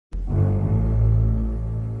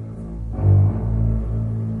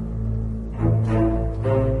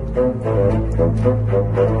Short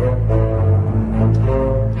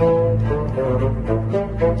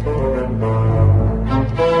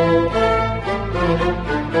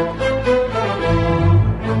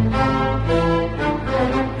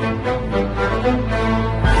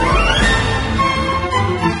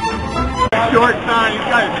time, he's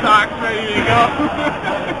got his socks ready to go.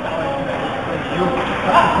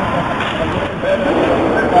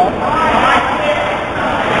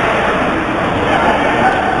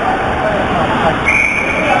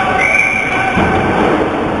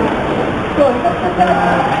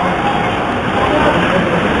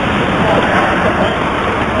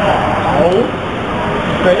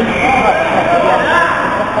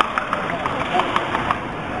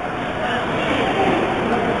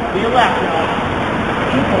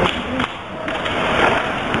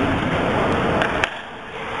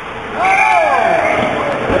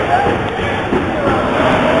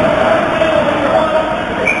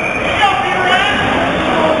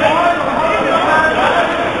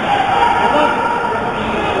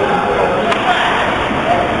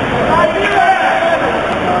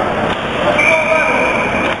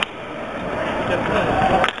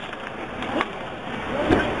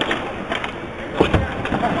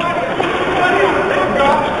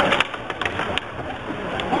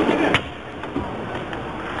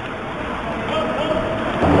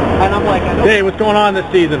 Hey, what's going on this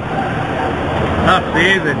season? Tough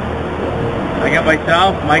season. I got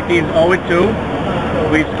myself, my team's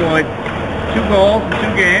 0-2. We've scored 2 goals in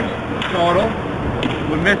 2 games total.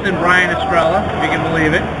 We're missing Brian Estrella, if you can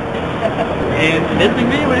believe it. And missing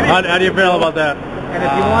me? What do you mean? How do you feel about that? And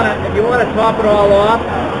if you wanna top it all off,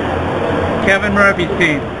 Kevin Murphy's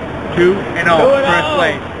team, 2-0, first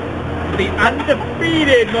place. The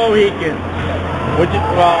undefeated Mohicans. Something's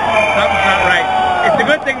not right. It's a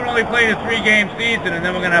good thing we're only playing a 3-game season, and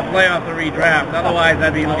then we're going to have playoffs and redraft. Otherwise,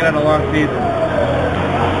 I'd be looking at a long season.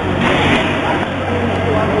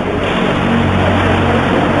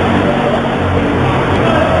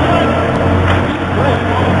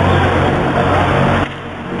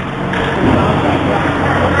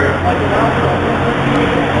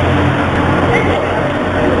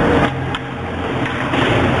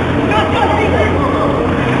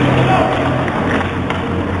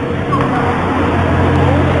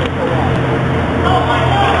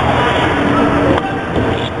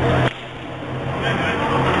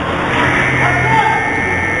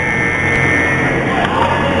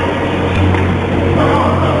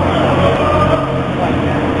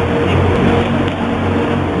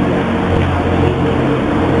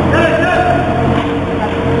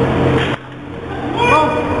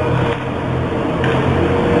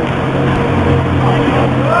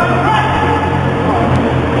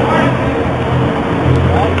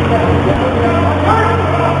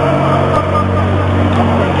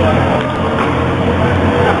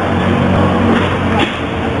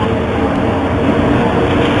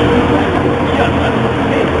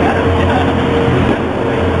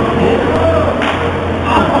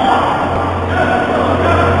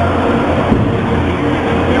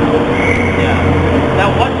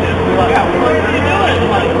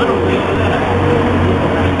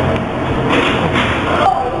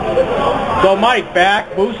 So Mike,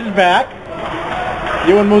 back. Moose is back.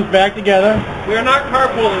 You and Moose back together. We are not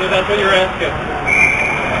carpooling, if that's what you're asking.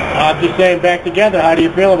 I'm just saying back together. How do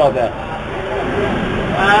you feel about that?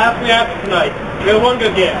 Ask me after tonight. We had one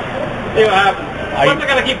good game. See what happens. Plus I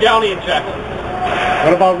gotta keep Downey in check.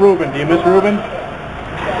 What about Ruben? Do you miss Ruben?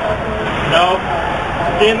 No.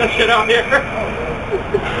 Seeing this shit out here.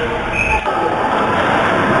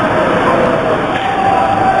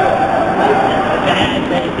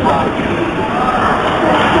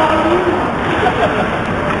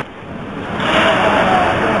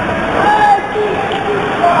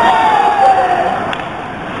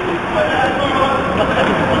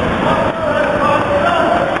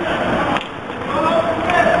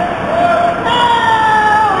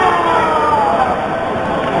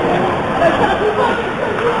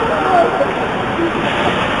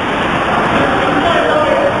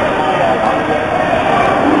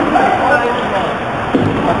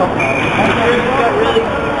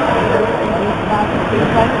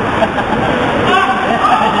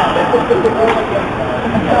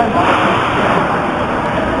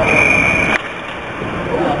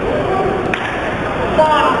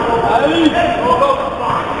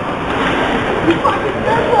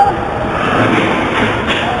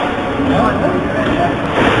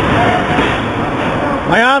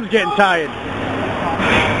 My arm's getting tired.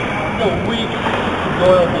 So weak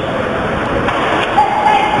loyalty.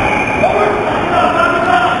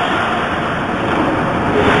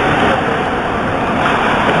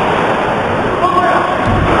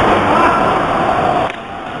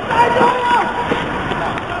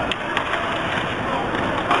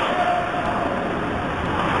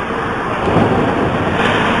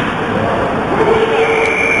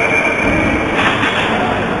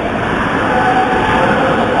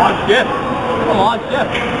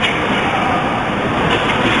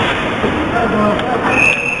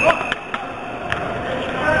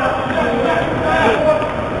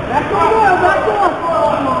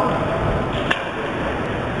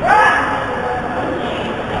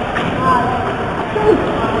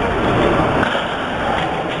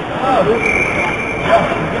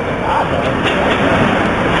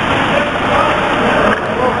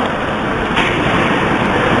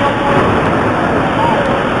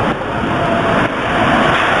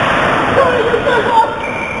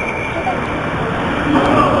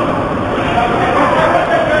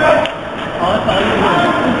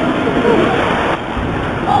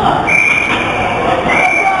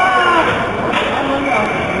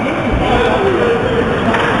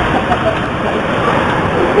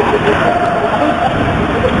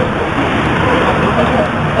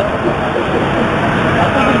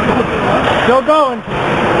 Still going. He's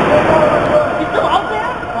still out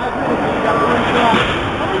there? 5 minutes. He's got one shot.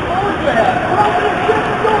 How many balls do they have? Come on, get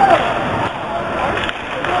the door.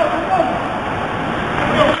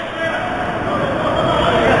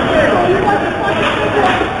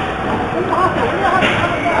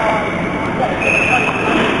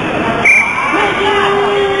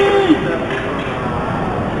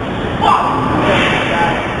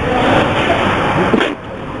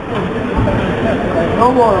 No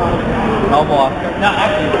more on. No more. No,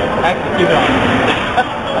 actually, keep it on.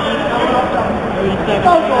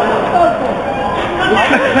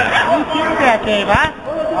 You that game, huh?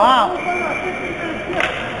 Wow.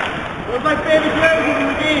 What's my favorite jerseys in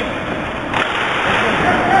the game?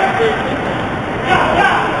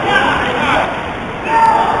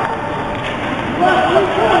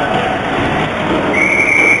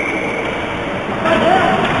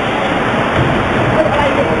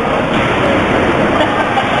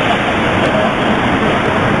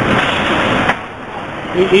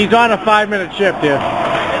 He's on a 5-minute shift here.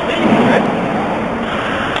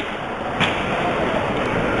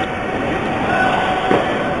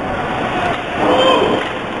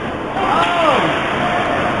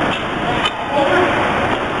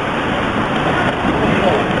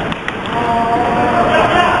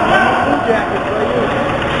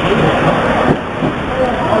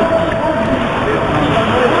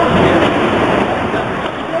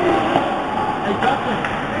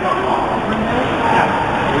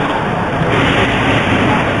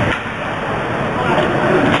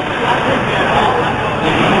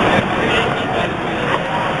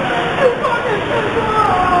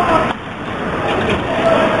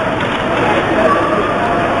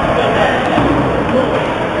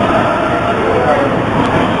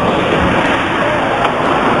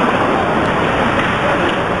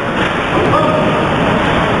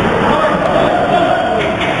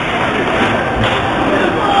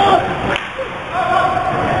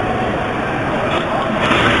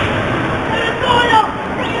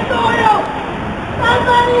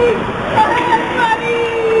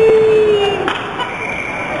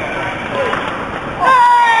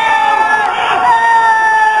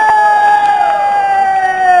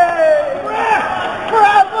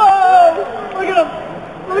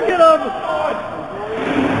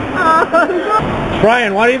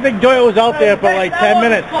 Brian, why do you think Doyle was out there for like 10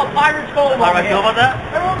 minutes? It's called Pirates Gold. How do I feel about that?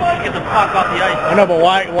 Get the fuck off the ice. I know, but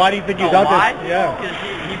why do you think he's out why? there? Yeah. Because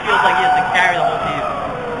he feels like he has to carry the whole team.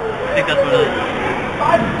 I think that's what it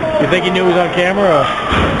is. You think he knew he was on camera or?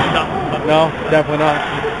 No. No, definitely not.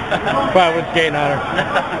 Probably was skating harder.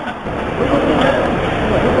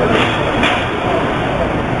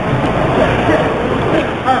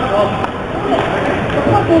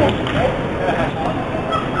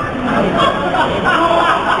 Oh,